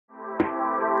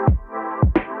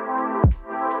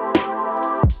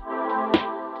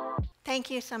Thank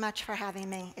you so much for having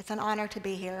me. It's an honor to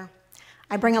be here.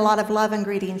 I bring a lot of love and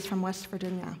greetings from West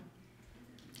Virginia.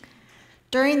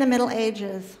 During the Middle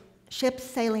Ages, ships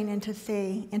sailing into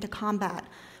sea, into combat,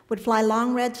 would fly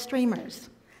long red streamers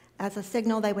as a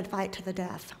signal they would fight to the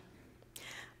death.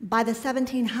 By the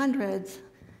 1700s,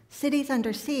 cities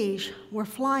under siege were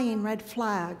flying red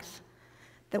flags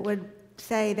that would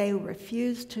say they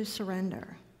refused to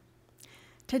surrender.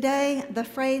 Today, the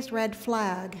phrase red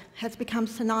flag has become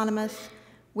synonymous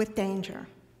with danger.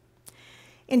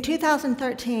 In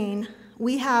 2013,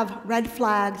 we have red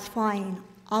flags flying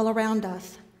all around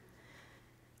us.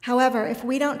 However, if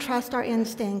we don't trust our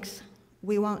instincts,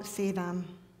 we won't see them.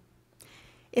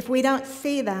 If we don't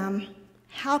see them,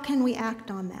 how can we act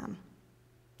on them?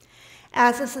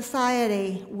 As a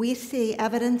society, we see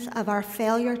evidence of our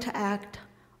failure to act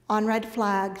on red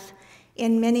flags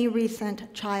in many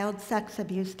recent child sex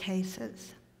abuse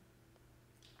cases.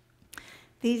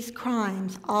 These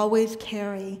crimes always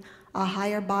carry a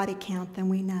higher body count than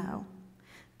we know.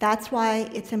 That's why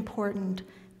it's important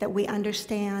that we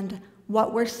understand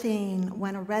what we're seeing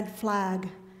when a red flag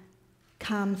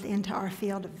comes into our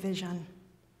field of vision.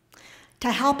 To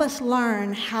help us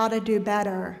learn how to do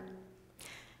better,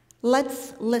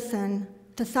 let's listen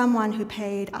to someone who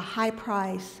paid a high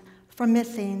price for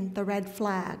missing the red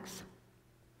flags.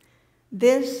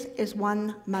 This is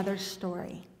one mother's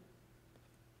story.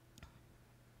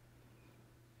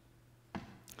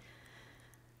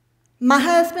 My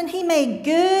husband, he made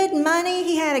good money.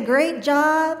 He had a great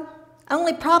job.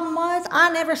 Only problem was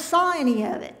I never saw any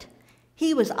of it.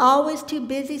 He was always too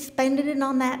busy spending it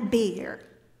on that beer.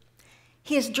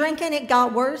 His drinking, it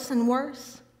got worse and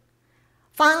worse.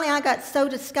 Finally, I got so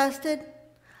disgusted,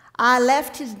 I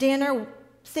left his dinner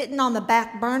sitting on the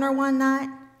back burner one night,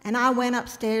 and I went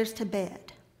upstairs to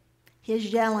bed.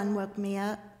 His yelling woke me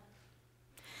up.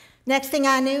 Next thing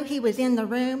I knew, he was in the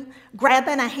room,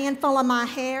 grabbing a handful of my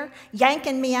hair,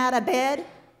 yanking me out of bed.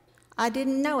 I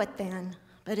didn't know it then,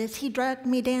 but as he dragged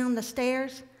me down the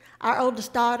stairs, our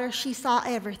oldest daughter, she saw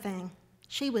everything.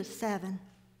 She was 7.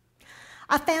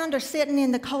 I found her sitting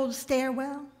in the cold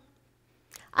stairwell.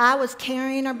 I was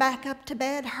carrying her back up to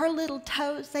bed. Her little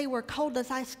toes, they were cold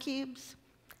as ice cubes.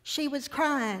 She was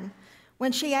crying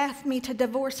when she asked me to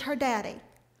divorce her daddy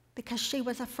because she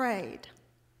was afraid.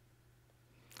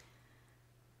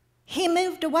 He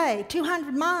moved away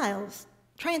 200 miles,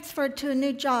 transferred to a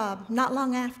new job not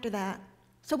long after that,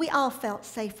 so we all felt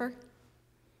safer.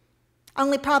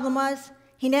 Only problem was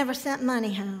he never sent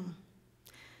money home.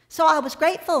 So I was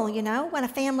grateful, when a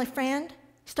family friend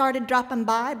started dropping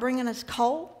by, bringing us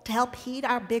coal to help heat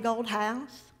our big old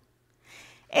house.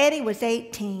 Eddie was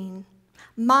 18.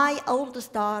 My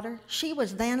oldest daughter, she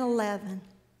was then 11.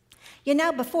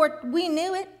 Before we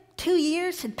knew it, 2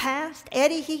 years had passed.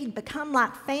 Eddie, he'd become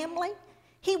like family.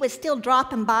 He was still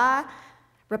dropping by,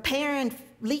 repairing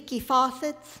leaky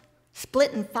faucets,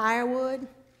 splitting firewood.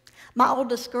 My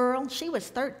oldest girl, she was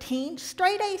 13,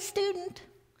 straight A student.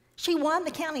 She won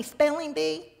the county spelling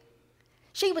bee.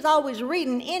 She was always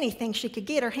reading anything she could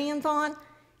get her hands on,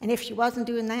 and if she wasn't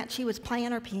doing that, she was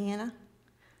playing her piano.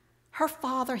 Her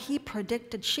father, he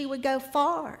predicted she would go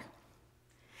far.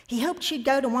 He hoped she'd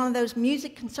go to one of those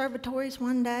music conservatories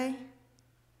one day.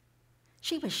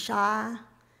 She was shy,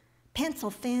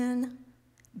 pencil thin,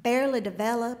 barely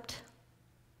developed.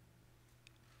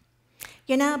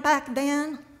 Back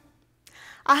then,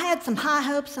 I had some high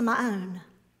hopes of my own.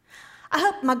 I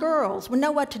hoped my girls would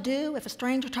know what to do if a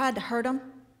stranger tried to hurt them.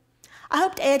 I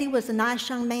hoped Eddie was the nice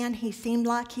young man he seemed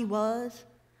like he was.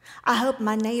 I hoped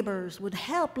my neighbors would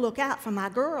help look out for my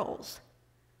girls.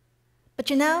 But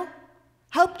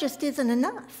hope just isn't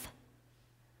enough.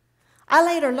 I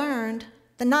later learned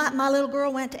the night my little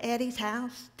girl went to Eddie's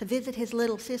house to visit his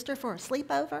little sister for a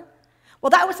sleepover,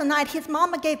 that was the night his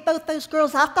mama gave both those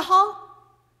girls alcohol.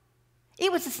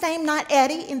 It was the same night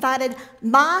Eddie invited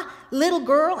my little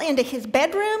girl into his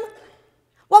bedroom.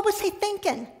 What was he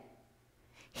thinking?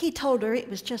 He told her it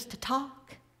was just a talk.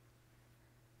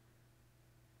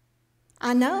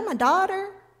 I know my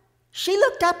daughter, she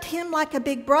looked up to him like a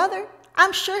big brother.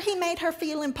 I'm sure he made her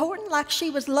feel important, like she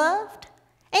was loved.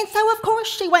 And so, of course,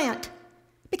 she went,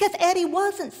 because Eddie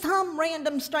wasn't some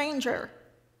random stranger.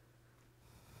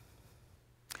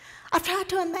 I've tried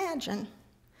to imagine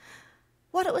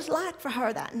what it was like for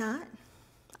her that night.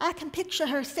 I can picture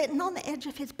her sitting on the edge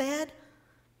of his bed,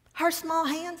 her small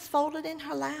hands folded in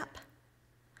her lap.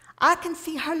 I can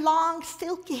see her long,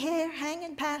 silky hair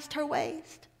hanging past her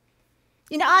waist.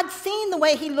 I'd seen the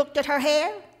way he looked at her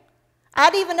hair.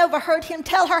 I'd even overheard him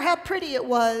tell her how pretty it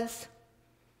was.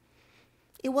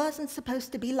 It wasn't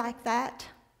supposed to be like that.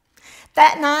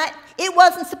 That night, it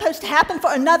wasn't supposed to happen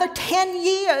for another 10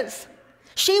 years.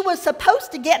 She was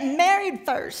supposed to get married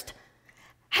first,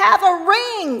 have a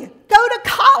ring, go to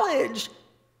college.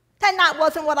 That night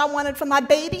wasn't what I wanted for my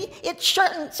baby. It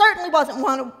certainly wasn't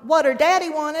what her daddy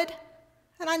wanted.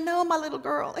 And I know my little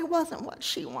girl, it wasn't what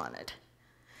she wanted.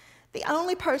 The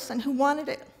only person who wanted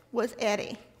it was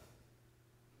Eddie.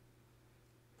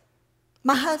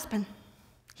 My husband,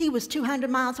 he was 200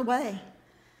 miles away.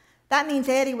 That means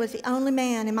Eddie was the only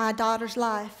man in my daughter's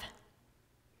life.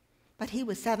 But he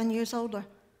was 7 years older.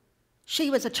 She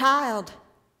was a child.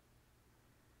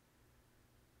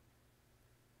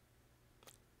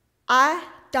 I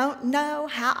don't know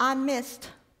how I missed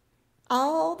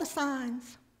all the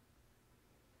signs.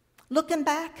 Looking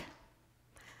back,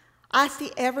 I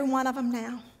see every one of them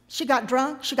now. She got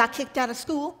drunk. She got kicked out of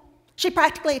school. She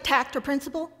practically attacked her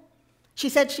principal. She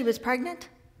said she was pregnant.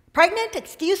 Pregnant?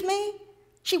 Excuse me?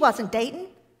 She wasn't dating.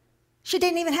 She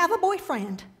didn't even have a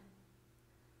boyfriend.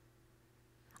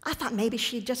 I thought maybe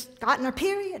she'd just gotten her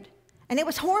period, and it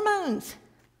was hormones.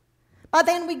 By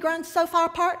then, we'd grown so far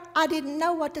apart, I didn't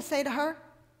know what to say to her.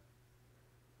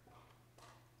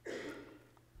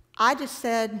 I just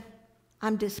said,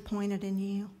 I'm disappointed in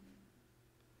you.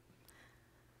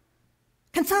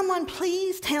 Can someone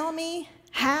please tell me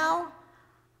how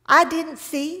I didn't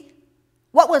see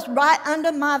what was right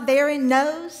under my very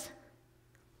nose?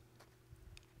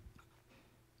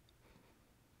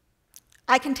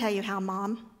 I can tell you how,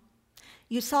 Mom.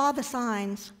 You saw the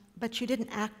signs, but you didn't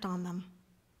act on them.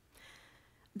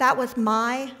 That was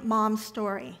my mom's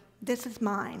story. This is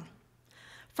mine.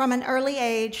 From an early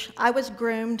age, I was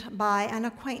groomed by an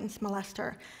acquaintance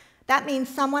molester. That means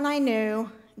someone I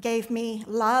knew gave me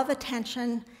love,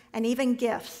 attention, and even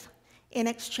gifts in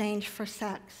exchange for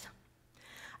sex.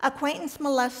 Acquaintance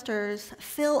molesters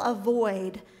fill a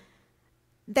void.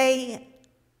 They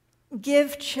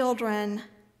give children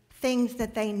things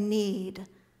that they need,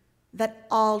 that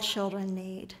all children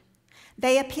need.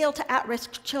 They appeal to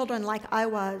at-risk children like I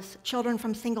was, children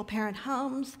from single-parent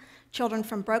homes, children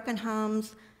from broken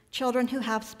homes, children who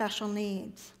have special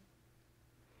needs.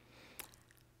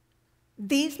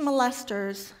 These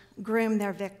molesters groom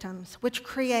their victims, which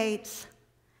creates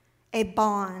a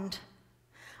bond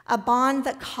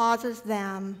that causes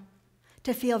them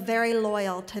to feel very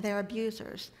loyal to their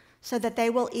abusers, so that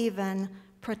they will even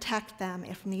protect them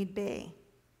if need be.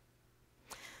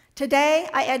 Today,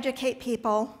 I educate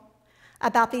people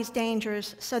about these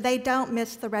dangers so they don't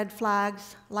miss the red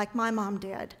flags like my mom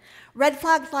did. Red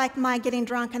flags like my getting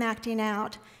drunk and acting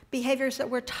out, behaviors that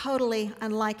were totally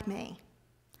unlike me.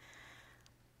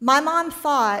 My mom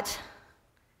thought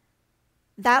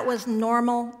that was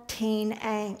normal teen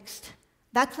angst.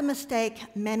 That's a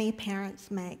mistake many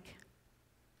parents make.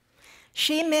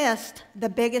 She missed the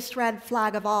biggest red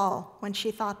flag of all when she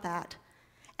thought that,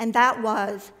 and that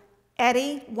was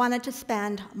Eddie wanted to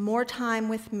spend more time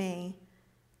with me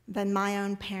than my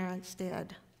own parents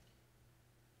did.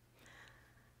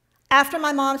 After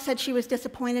my mom said she was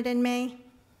disappointed in me,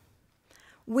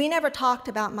 we never talked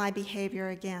about my behavior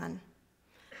again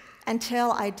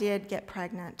until I did get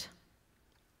pregnant.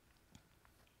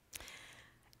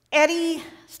 Eddie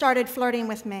started flirting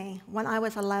with me when I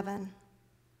was 11.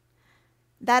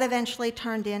 That eventually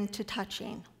turned into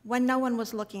touching, when no one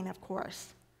was looking, of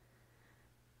course.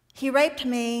 He raped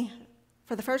me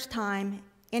for the first time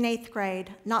in 8th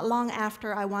grade, not long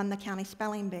after I won the county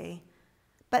spelling bee,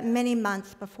 but many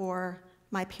months before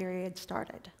my period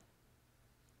started.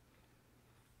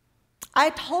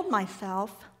 I told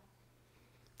myself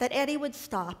that Eddie would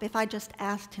stop if I just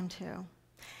asked him to,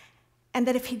 and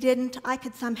that if he didn't, I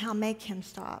could somehow make him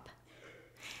stop.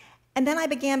 And then I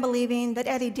began believing that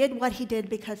Eddie did what he did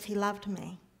because he loved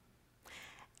me.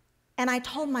 And I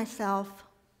told myself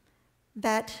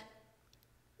that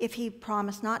if he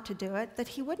promised not to do it, that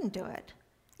he wouldn't do it.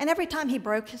 And every time he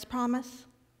broke his promise,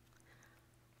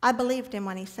 I believed him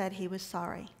when he said he was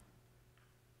sorry.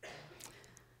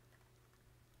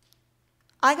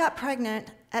 I got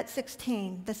pregnant at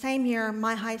 16, the same year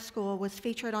my high school was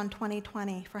featured on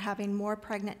 2020 for having more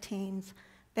pregnant teens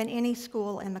than any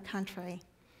school in the country.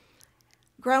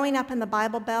 Growing up in the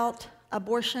Bible Belt,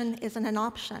 abortion isn't an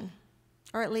option,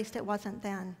 or at least it wasn't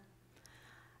then.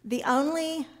 The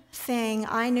only thing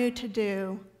I knew to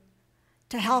do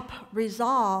to help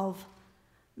resolve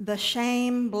the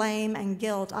shame, blame, and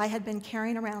guilt I had been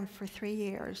carrying around for 3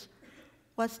 years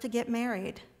was to get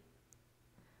married.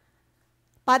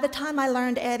 By the time I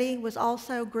learned Eddie was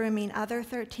also grooming other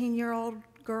 13-year-old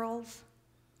girls,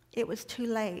 it was too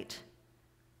late.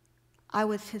 I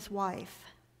was his wife.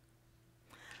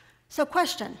 So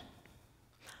question,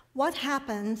 what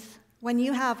happens when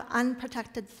you have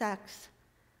unprotected sex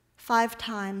 5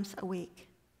 times a week.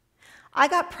 I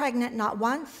got pregnant not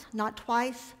once, not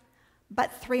twice,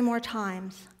 but 3 more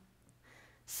times,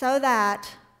 so that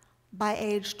by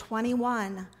age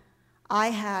 21, I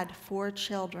had 4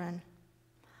 children,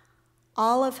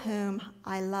 all of whom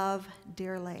I love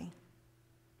dearly.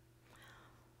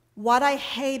 What I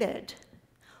hated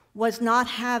was not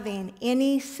having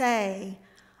any say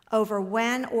over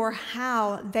when or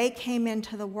how they came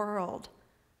into the world,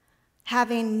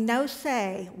 having no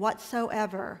say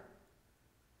whatsoever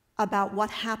about what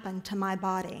happened to my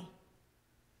body.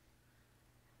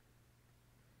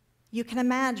 You can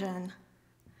imagine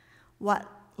what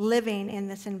living in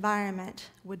this environment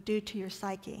would do to your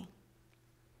psyche.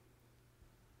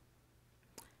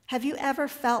 Have you ever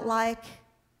felt like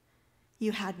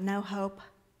you had no hope,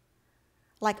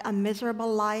 like a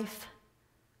miserable life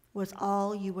was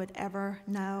all you would ever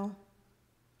know?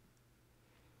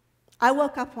 I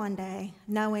woke up one day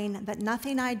knowing that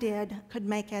nothing I did could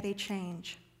make Eddie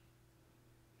change.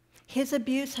 His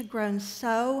abuse had grown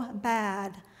so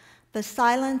bad, the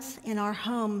silence in our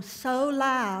home so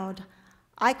loud,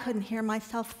 I couldn't hear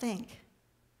myself think.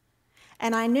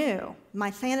 And I knew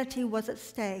my sanity was at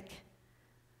stake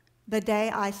the day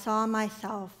I saw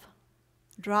myself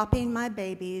dropping my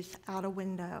babies out a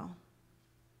window.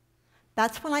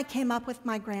 That's when I came up with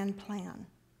my grand plan.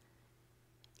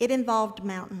 It involved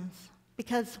mountains,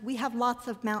 because we have lots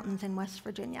of mountains in West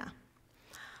Virginia.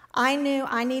 I knew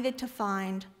I needed to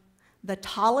find the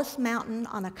tallest mountain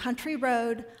on a country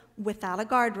road without a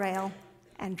guardrail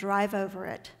and drive over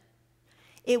it.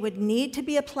 It would need to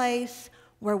be a place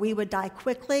where we would die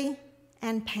quickly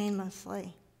and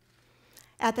painlessly.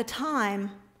 At the time,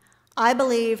 I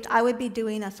believed I would be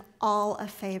doing us all a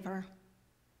favor.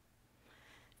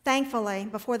 Thankfully,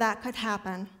 before that could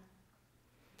happen,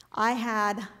 I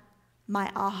had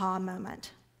my aha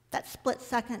moment, that split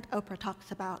second Oprah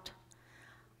talks about.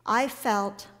 I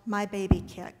felt my baby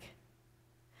kick.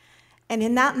 And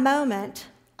in that moment,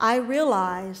 I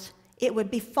realized it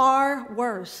would be far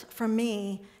worse for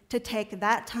me to take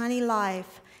that tiny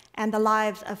life and the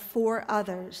lives of 4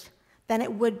 others than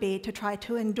it would be to try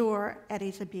to endure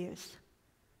Eddie's abuse.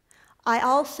 I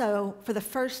also, for the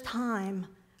first time,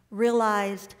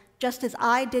 realized just as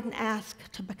I didn't ask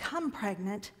to become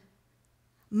pregnant,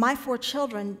 my 4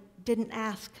 children didn't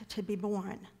ask to be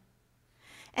born.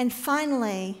 And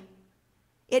finally,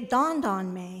 it dawned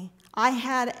on me I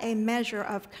had a measure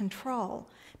of control,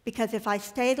 because if I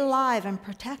stayed alive and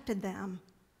protected them,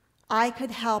 I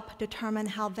could help determine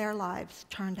how their lives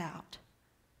turned out.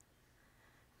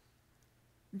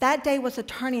 That day was a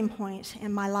turning point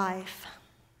in my life.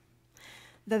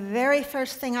 The very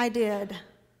first thing I did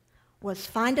was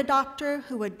find a doctor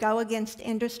who would go against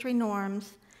industry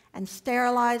norms and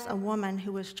sterilize a woman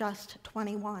who was just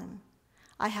 21.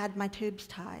 I had my tubes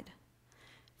tied.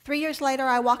 3 years later,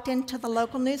 I walked into the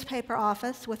local newspaper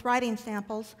office with writing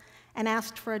samples and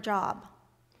asked for a job.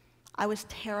 I was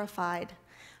terrified,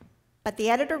 but the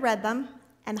editor read them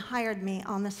and hired me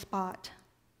on the spot.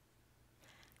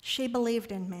 She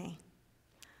believed in me.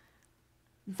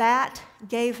 That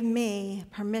gave me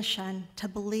permission to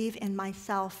believe in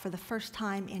myself for the first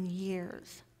time in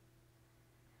years.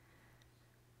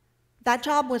 That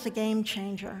job was a game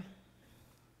changer.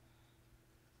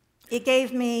 It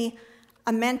gave me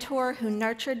a mentor who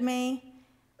nurtured me,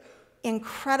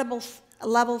 incredible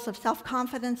levels of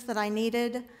self-confidence that I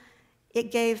needed.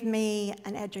 It gave me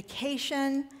an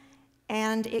education,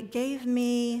 and it gave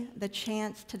me the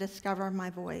chance to discover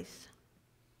my voice.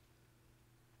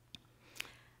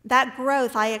 That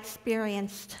growth I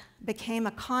experienced became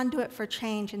a conduit for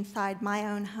change inside my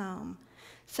own home,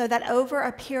 so that over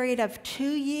a period of 2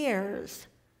 years,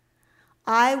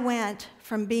 I went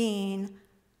from being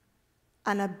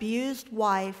an abused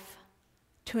wife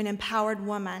to an empowered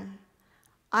woman.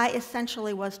 I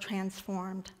essentially was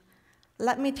transformed.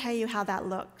 Let me tell you how that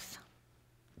looks.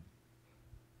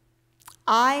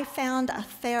 I found a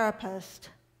therapist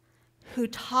who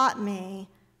taught me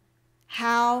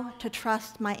how to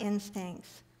trust my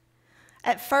instincts.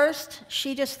 At first,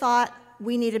 she just thought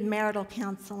we needed marital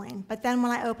counseling. But then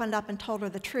when I opened up and told her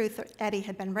the truth, that Eddie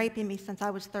had been raping me since I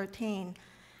was 13,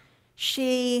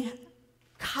 she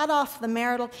cut off the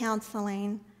marital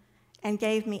counseling and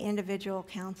gave me individual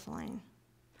counseling.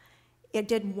 It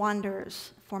did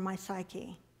wonders for my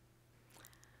psyche.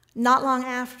 Not long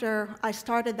after I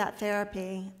started that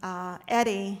therapy,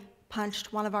 Eddie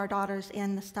punched one of our daughters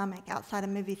in the stomach outside a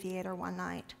movie theater one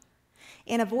night.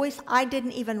 In a voice I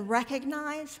didn't even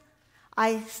recognize,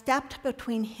 I stepped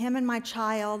between him and my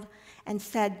child and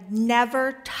said,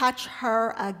 "Never touch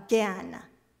her again."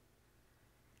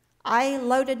 I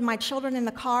loaded my children in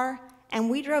the car, and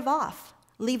we drove off,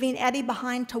 leaving Eddie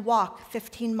behind to walk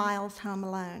 15 miles home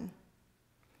alone.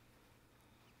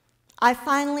 I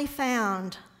finally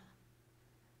found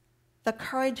the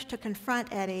courage to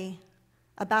confront Eddie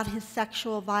about his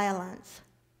sexual violence.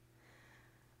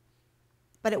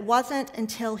 But it wasn't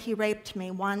until he raped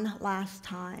me one last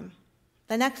time.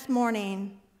 The next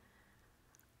morning,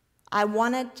 I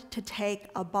wanted to take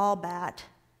a ball bat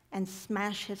and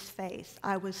smash his face.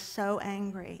 I was so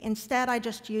angry. Instead, I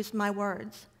just used my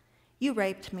words. You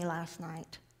raped me last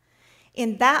night.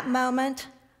 In that moment,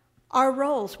 our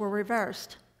roles were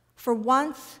reversed. For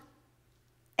once,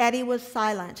 Eddie was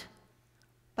silent,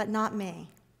 but not me.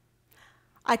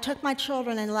 I took my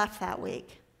children and left that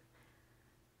week.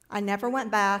 I never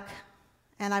went back,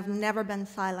 and I've never been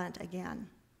silent again.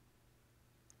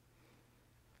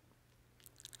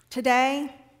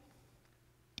 Today,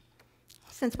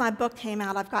 since my book came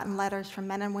out, I've gotten letters from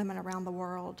men and women around the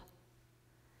world.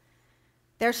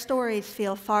 Their stories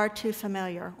feel far too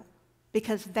familiar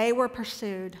because they were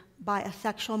pursued by a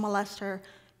sexual molester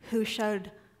who showed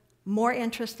more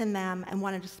interest in them and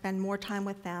wanted to spend more time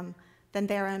with them than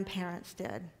their own parents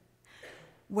did,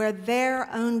 where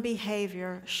their own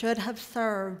behavior should have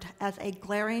served as a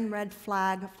glaring red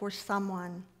flag for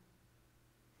someone.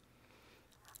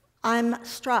 I'm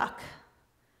struck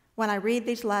when I read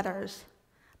these letters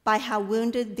by how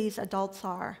wounded these adults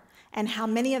are and how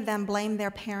many of them blame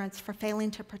their parents for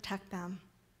failing to protect them.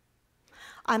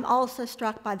 I'm also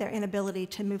struck by their inability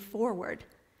to move forward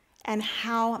and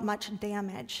how much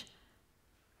damage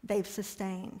they've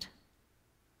sustained.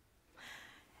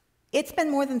 It's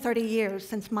been more than 30 years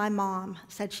since my mom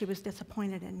said she was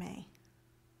disappointed in me.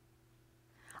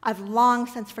 I've long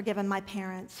since forgiven my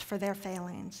parents for their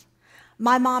failings.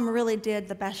 My mom really did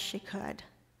the best she could.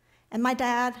 And my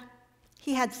dad,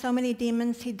 he had so many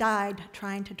demons, he died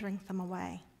trying to drink them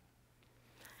away.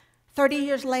 30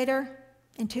 years later,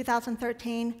 in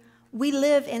 2013, we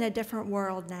live in a different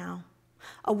world now,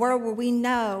 a world where we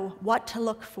know what to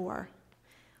look for,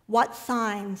 what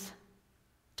signs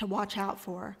to watch out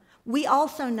for. We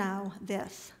also know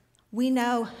this. We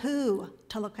know who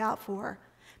to look out for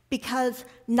because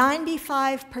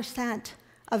 95%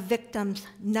 of victims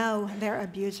know their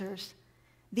abusers.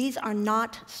 These are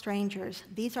not strangers.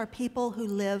 These are people who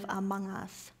live among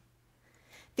us.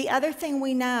 The other thing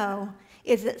we know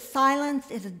is that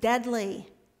silence is deadly.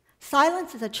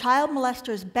 Silence is a child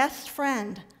molester's best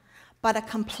friend, but a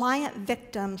compliant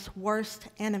victim's worst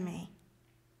enemy.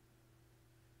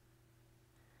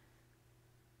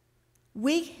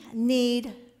 We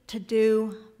need to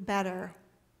do better.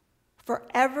 For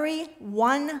every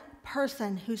one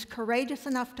person who's courageous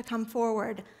enough to come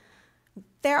forward,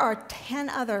 there are 10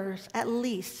 others at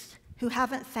least who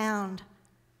haven't found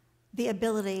the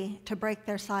ability to break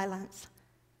their silence.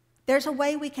 There's a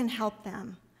way we can help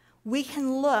them. We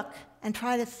can look and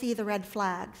try to see the red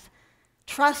flags.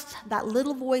 Trust that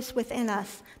little voice within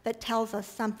us that tells us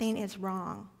something is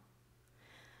wrong.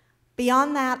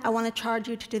 Beyond that, I want to charge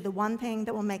you to do the one thing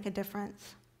that will make a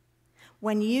difference.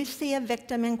 When you see a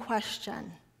victim in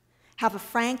question, have a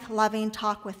frank, loving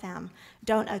talk with them.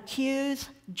 Don't accuse,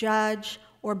 judge,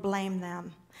 or blame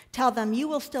them. Tell them you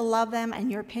will still love them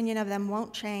and your opinion of them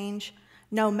won't change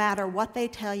no matter what they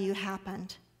tell you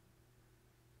happened.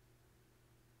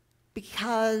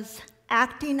 Because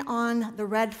acting on the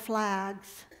red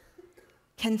flags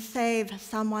can save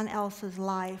someone else's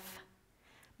life.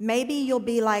 Maybe you'll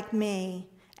be like me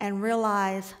and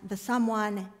realize the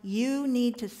someone you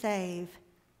need to save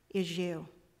is you.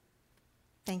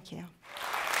 Thank you.